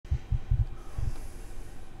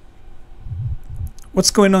What's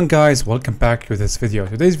going on, guys? Welcome back to this video.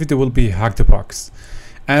 Today's video will be HackTheBox,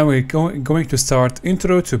 and we're going to start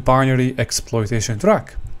intro to binary exploitation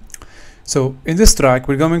track. So in this track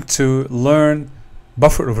we're going to learn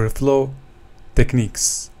buffer overflow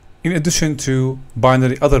techniques in addition to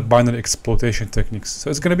other binary exploitation techniques. So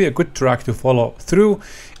it's going to be a good track to follow through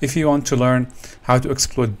if you want to learn how to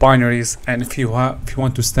exploit binaries and if you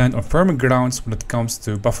want to stand on firm grounds when it comes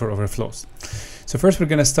to buffer overflows. So first we're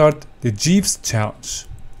going to start the Jeeves challenge.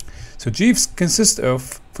 So Jeeves consists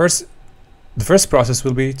of the first process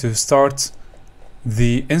will be to start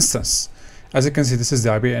the instance. As you can see, this is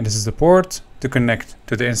the IP and this is the port to connect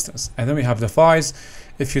to the instance. And then we have the files.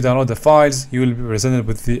 If you download the files, you will be presented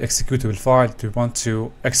with the executable file to want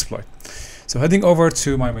to exploit. So heading over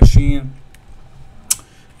to my machine,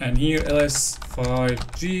 and here ls file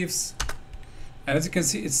Jeeves, and as you can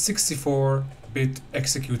see, it's 64-bit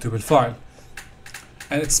executable file,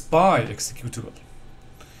 and it's by executable.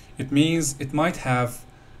 It means it might have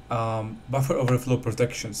buffer overflow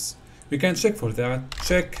protections. We can check for that.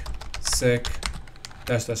 Check sec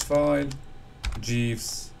 -- file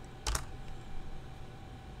Jeeves.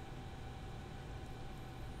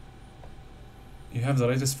 You have the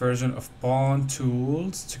latest version of Pawn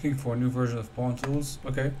Tools. Checking for a new version of Pawn Tools.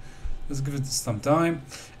 Okay, let's give it some time.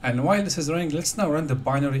 And while this is running, let's now run the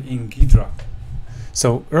binary in Ghidra.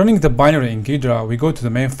 So running the binary in Ghidra, we go to the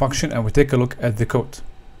main function and we take a look at the code.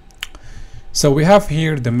 So we have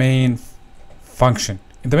here the main function.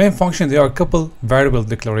 In the main function, there are a couple variable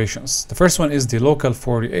declarations. The first one is the local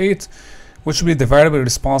 48, which will be the variable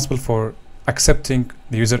responsible for accepting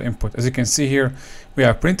the user input. As you can see here, we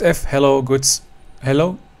have printf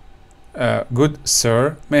good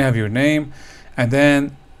sir, may I have your name, and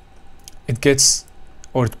then it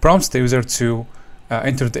prompts the user to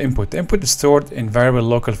enter the input. The input is stored in variable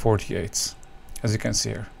local 48, as you can see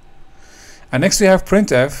here. And next we have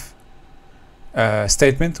printf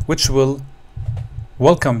statement, which will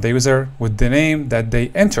welcome the user with the name that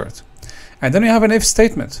they entered. And then we have an if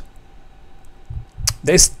statement.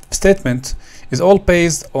 This statement is all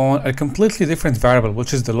based on a completely different variable,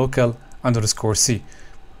 which is the local _c.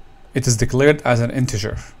 It is declared as an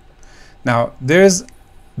integer. Now there's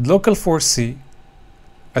local 4c.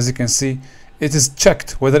 As you can see, it is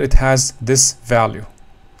checked whether it has this value.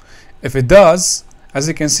 If it does, as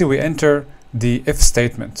you can see, we enter the if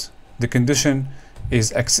statement. The condition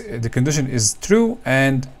is true,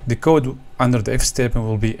 and the code under the if statement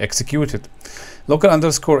will be executed. Local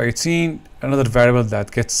 _18, another variable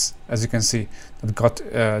that gets, as you can see, that got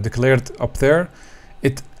declared up there.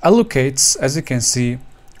 It allocates, as you can see,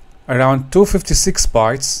 around 256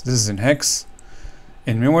 bytes. This is in hex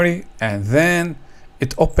in memory, and then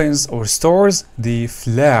it opens or stores the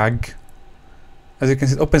flag. As you can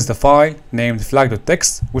see, it opens the file named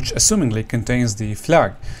flag.txt, which assumingly contains the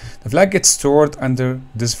flag. The flag gets stored under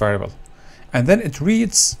this variable, and then it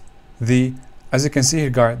reads as you can see here,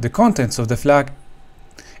 guys, the contents of the flag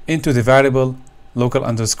into the variable local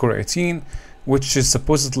 _18, which is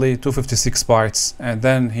supposedly 256 bytes. And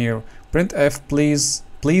then here, printf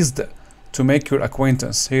pleased to make your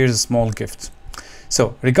acquaintance. Here's a small gift.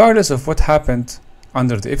 So regardless of what happened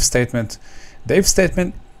under the if statement, the if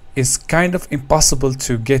statement is kind of impossible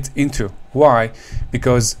to get into. Why?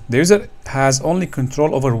 Because the user has only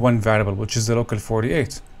control over one variable, which is the local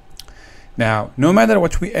 48. Now, no matter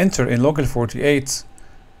what we enter in local 48,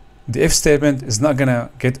 the if statement is not gonna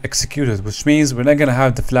get executed, which means we're not gonna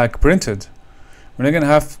have the flag printed. We're not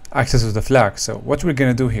gonna have access to the flag. So what we're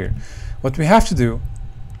gonna do here, what we have to do,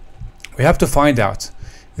 we have to find out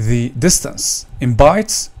the distance in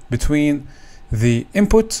bytes between the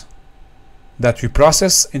input that we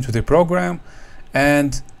process into the program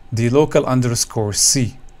and the local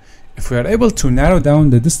 _c. If we are able to narrow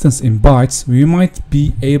down the distance in bytes, we might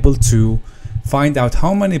be able to find out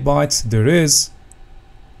how many bytes there is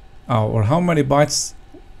or how many bytes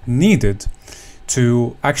needed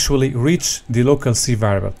to actually reach the local c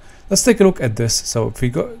variable. Let's take a look at this. So if we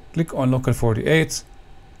click on local 48,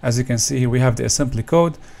 as you can see here, we have the assembly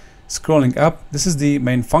code. Scrolling up, this is the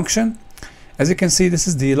main function. As you can see, this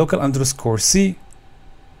is the local _c,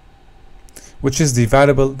 which is the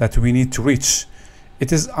variable that we need to reach.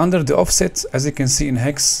 It is under the offset, as you can see, in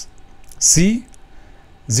hex c,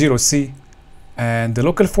 0c, and the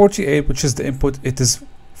local 48, which is the input, it is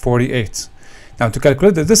 48. Now to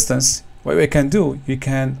calculate the distance, what we can do, you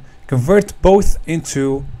can convert both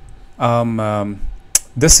into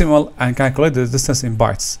decimal and calculate the distance in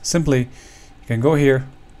bytes. Simply, you can go here.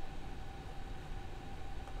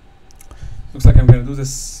 Looks like I'm gonna do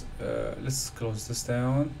this. Let's close this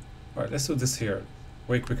down. All right, let's do this here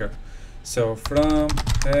way quicker. So from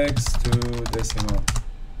hex to decimal.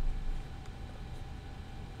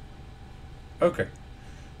 Okay,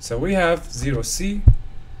 so we have 0C,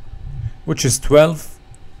 which is 12.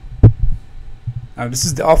 And this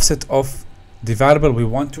is the offset of the variable we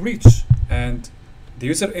want to reach. And the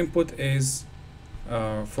user input is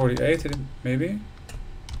 48, maybe?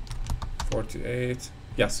 48,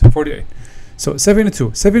 yes, 48. So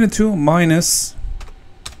 72. 72 minus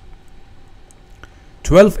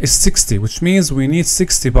 12 is 60, which means we need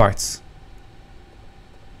 60 bytes.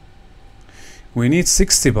 We need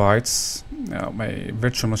 60 bytes. Now my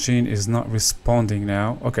virtual machine is not responding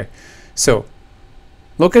now. Okay, so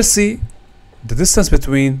local C, the distance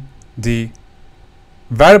between the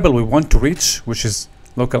variable we want to reach, which is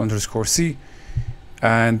local underscore C,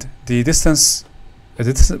 and the distance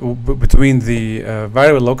between the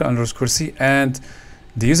variable local underscore C and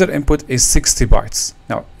the user input is 60 bytes.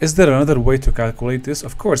 Now, is there another way to calculate this?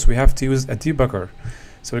 Of course, we have to use a debugger.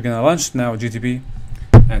 So we're gonna launch now GDB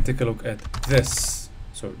and take a look at this.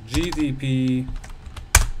 So GDB,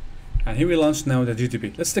 and here we launch now the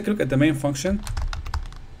GDB. Let's take a look at the main function.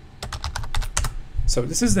 So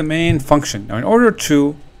this is the main function. Now, in order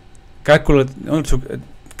to calculate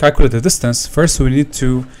the distance, first we need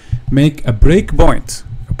to make a breakpoint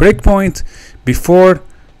before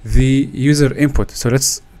the user input. So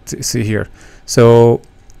let's see here. So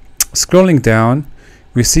scrolling down,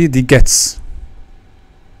 we see the gets.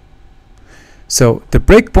 So the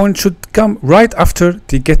breakpoint should come right after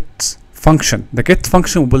the get function. The get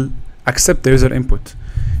function will accept the user input.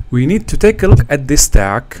 We need to take a look at this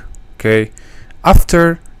stack, okay,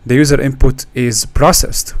 after the user input is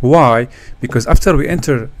processed. Why? Because after we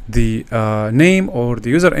enter the name or the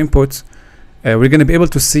user input, we're going to be able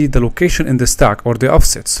to see the location in the stack or the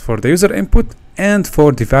offsets for the user input and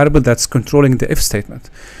for the variable that's controlling the if statement.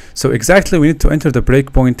 So exactly, we need to enter the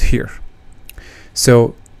breakpoint here.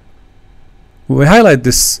 So we highlight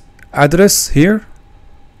this address here.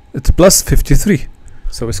 It's plus 53.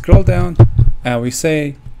 So we scroll down and we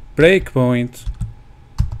say breakpoint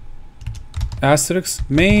asterisk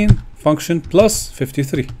main function plus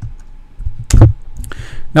 53.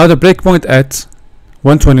 Now the breakpoint at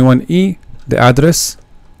 121E, the address,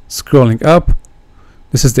 scrolling up,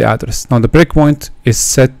 this is the address. Now the breakpoint is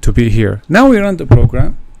set to be here. Now we run the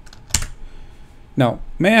program. Now,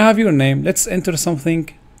 may I have your name? Let's enter something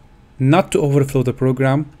not to overflow the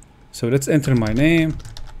program. So let's enter my name.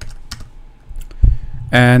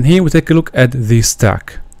 And here we take a look at the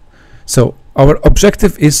stack. So our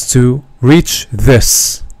objective is to reach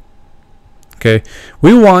this. Okay,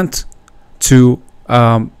 we want to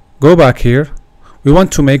go back here. We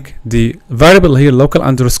want to make the variable here local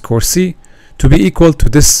underscore C to be equal to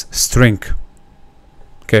this string.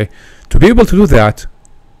 Okay, to be able to do that,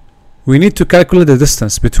 we need to calculate the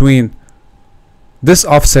distance between this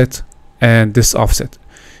offset and this offset.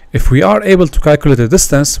 If we are able to calculate the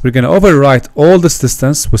distance, we're going to overwrite all this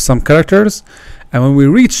distance with some characters, and when we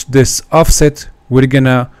reach this offset, we're going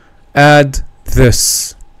to add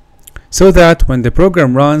this, so that when the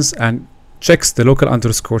program runs and checks the local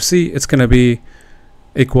underscore C, it's going to be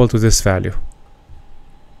equal to this value.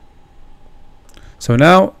 So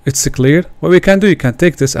now it's clear. What we can do, you can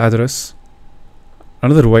take this address.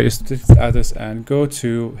 Another way is to take this address and go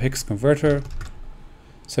to hex converter.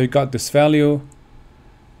 So you got this value.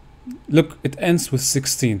 Look, it ends with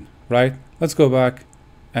 16, right? Let's go back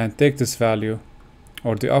and take this value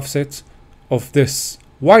or the offset of this.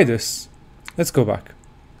 Why this? Let's go back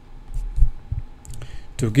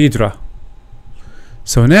to Ghidra.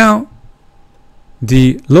 So now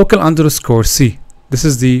the local underscore C, this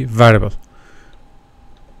is the variable.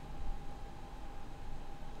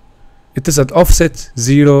 It is at offset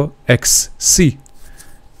 0xC,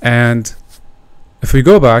 and if we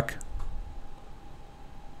go back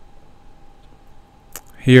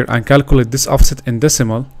here and calculate this offset in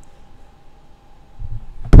decimal,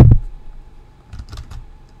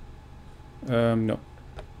 no.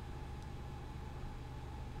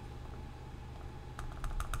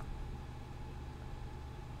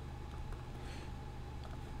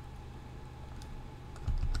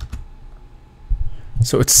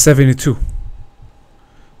 So it's 72.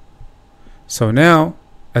 So now,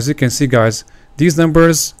 as you can see, guys, these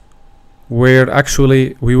numbers were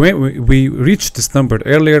actually, we reached this number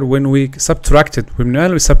earlier when we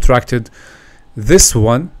manually subtracted this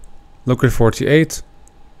one, local 48,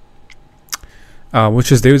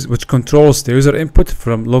 which controls the user input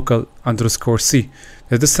from local underscore C.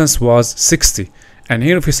 The distance was 60, and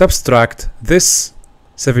here if we subtract this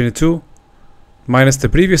 72 minus the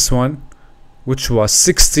previous one, which was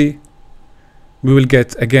 60, we will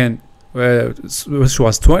get again which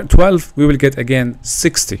was 12, we will get again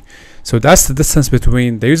 60. So that's the distance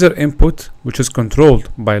between the user input, which is controlled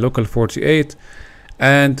by local 48,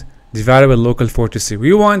 and the variable local 40c.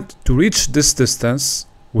 We want to reach this distance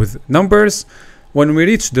with numbers. When we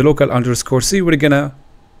reach the local underscore c, we're gonna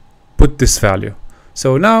put this value.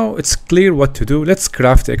 So now it's clear what to do. Let's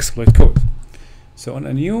craft the exploit code. So on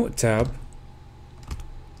a new tab,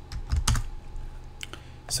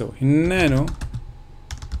 so nano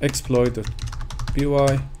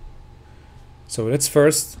exploit.py. So let's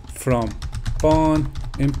first from pawn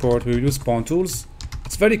import, we will use pawn tools.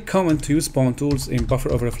 It's very common to use pawn tools in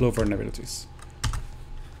buffer overflow vulnerabilities.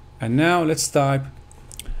 And now let's type,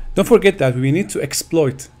 don't forget that we need to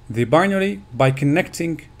exploit the binary by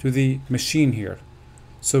connecting to the machine here.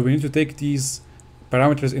 So we need to take these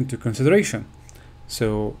parameters into consideration.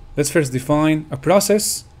 So let's first define a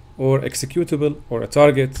process or executable or a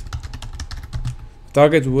target.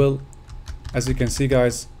 Target will, as you can see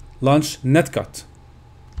guys, launch netcut.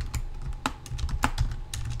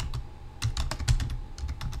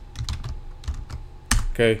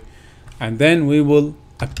 Okay, and then we will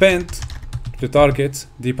append to the target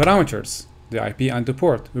the parameters, the IP and the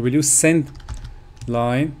port. We will use send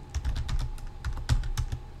line,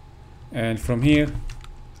 and from here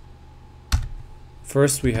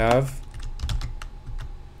first we have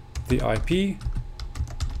the IP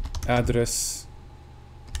address.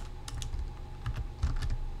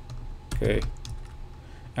 Okay,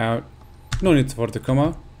 no need for the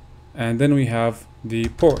comma, and then we have the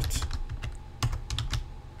port.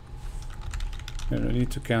 And we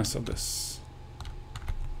need to cancel this.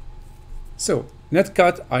 So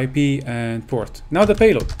netcut, IP, and port. Now the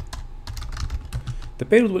payload. The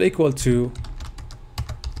payload will equal to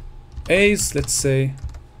A's, let's say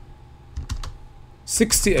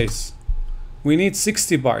 60 A's. We need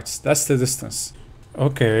 60 bytes. That's the distance.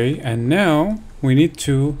 Okay, and now we need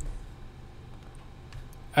to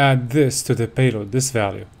add this to the payload, this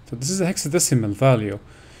value. So this is a hexadecimal value.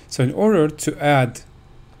 So in order to add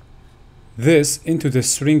this into the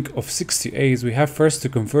string of 60 A's, we have first to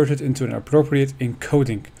convert it into an appropriate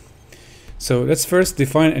encoding. So let's first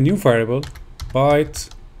define a new variable, byte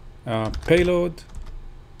payload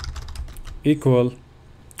equal,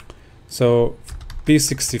 so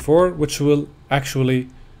P64, which will actually,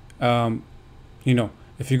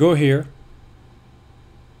 if you go here,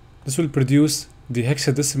 this will produce the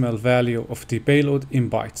hexadecimal value of the payload in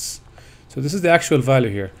bytes. So this is the actual value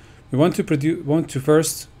here. We want to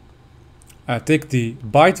first take the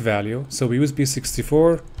byte value, so we use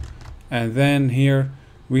P64, and then here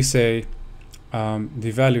we say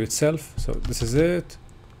the value itself. So this is it.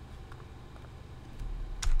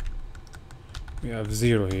 We have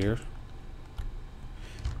 0 here,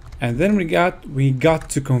 and then we got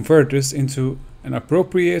to convert this into an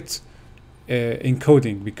appropriate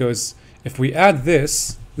encoding, because if we add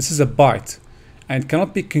this is a byte and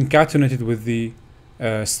cannot be concatenated with the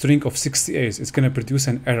string of 60 A's. It's going to produce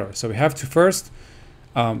an error. So we have to first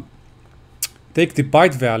take the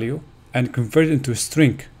byte value and convert it into a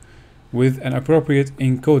string with an appropriate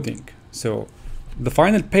encoding. So the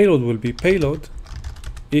final payload will be payload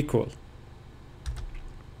equal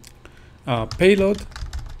payload,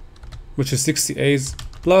 which is 60 A's,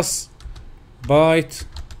 plus byte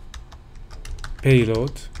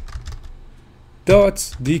payload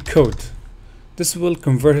dot decode. This will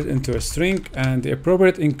convert it into a string, and the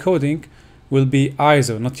appropriate encoding will be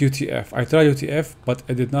ISO, not UTF. I tried UTF, but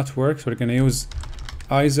it did not work, so we're going to use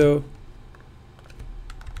ISO.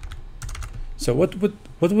 So what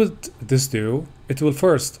would this do? It will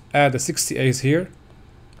first add the 60 A's here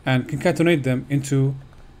and concatenate them into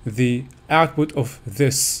the output of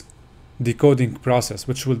this decoding process,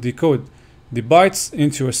 which will decode the bytes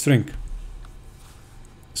into a string.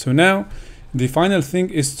 So now the final thing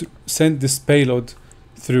is to send this payload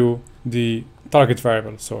through the target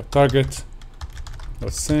variable. So target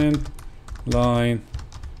dot send line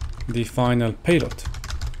the final payload,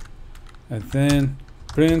 and then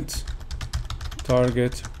print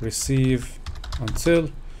target receive until.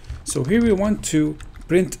 So here we want to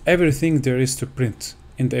print everything there is to print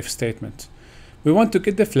in the if statement. We want to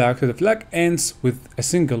get the flag, so the flag ends with a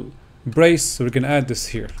single brace, so we're going to add this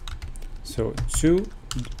here. So 2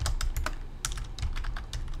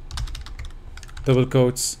 double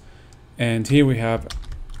quotes, and here we have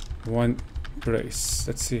 1 brace.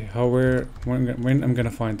 Let's see how when I'm gonna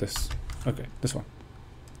find this. Okay, this one.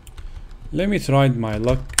 Let me try my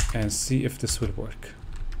luck and see if this will work.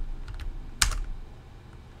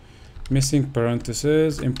 Missing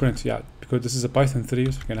parentheses in print. Yeah, because this is a Python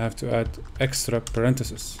 3, so we're gonna have to add extra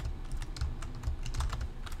parentheses.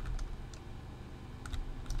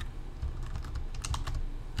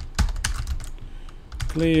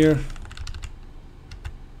 clear.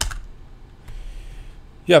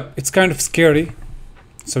 Yep, it's kind of scary.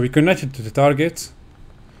 So we connected to the target.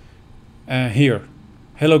 Here,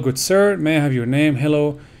 hello good sir, may I have your name?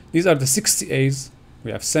 Hello. These are the 60 A's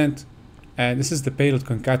we have sent, and this is the payload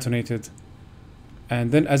concatenated.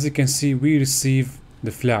 And then as you can see, we receive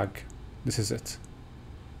the flag. This is it.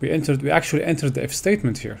 We actually entered the if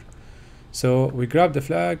statement here. So we grab the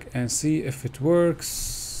flag and see if it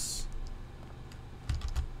works.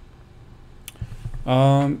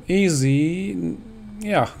 Easy.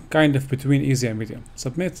 Yeah, kind of between easy and medium.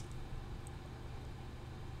 Submit.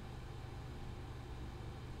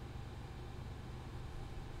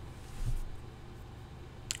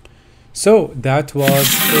 So that was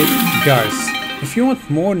it, guys. If you want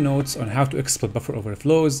more notes on how to exploit buffer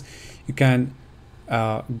overflows, you can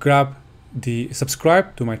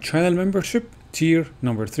subscribe to my channel membership tier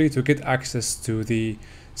number 3 to get access to the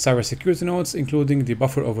cybersecurity notes, including the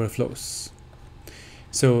buffer overflows.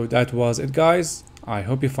 So that was it, guys. I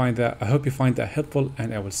hope you find that helpful,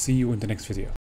 and I will see you in the next video.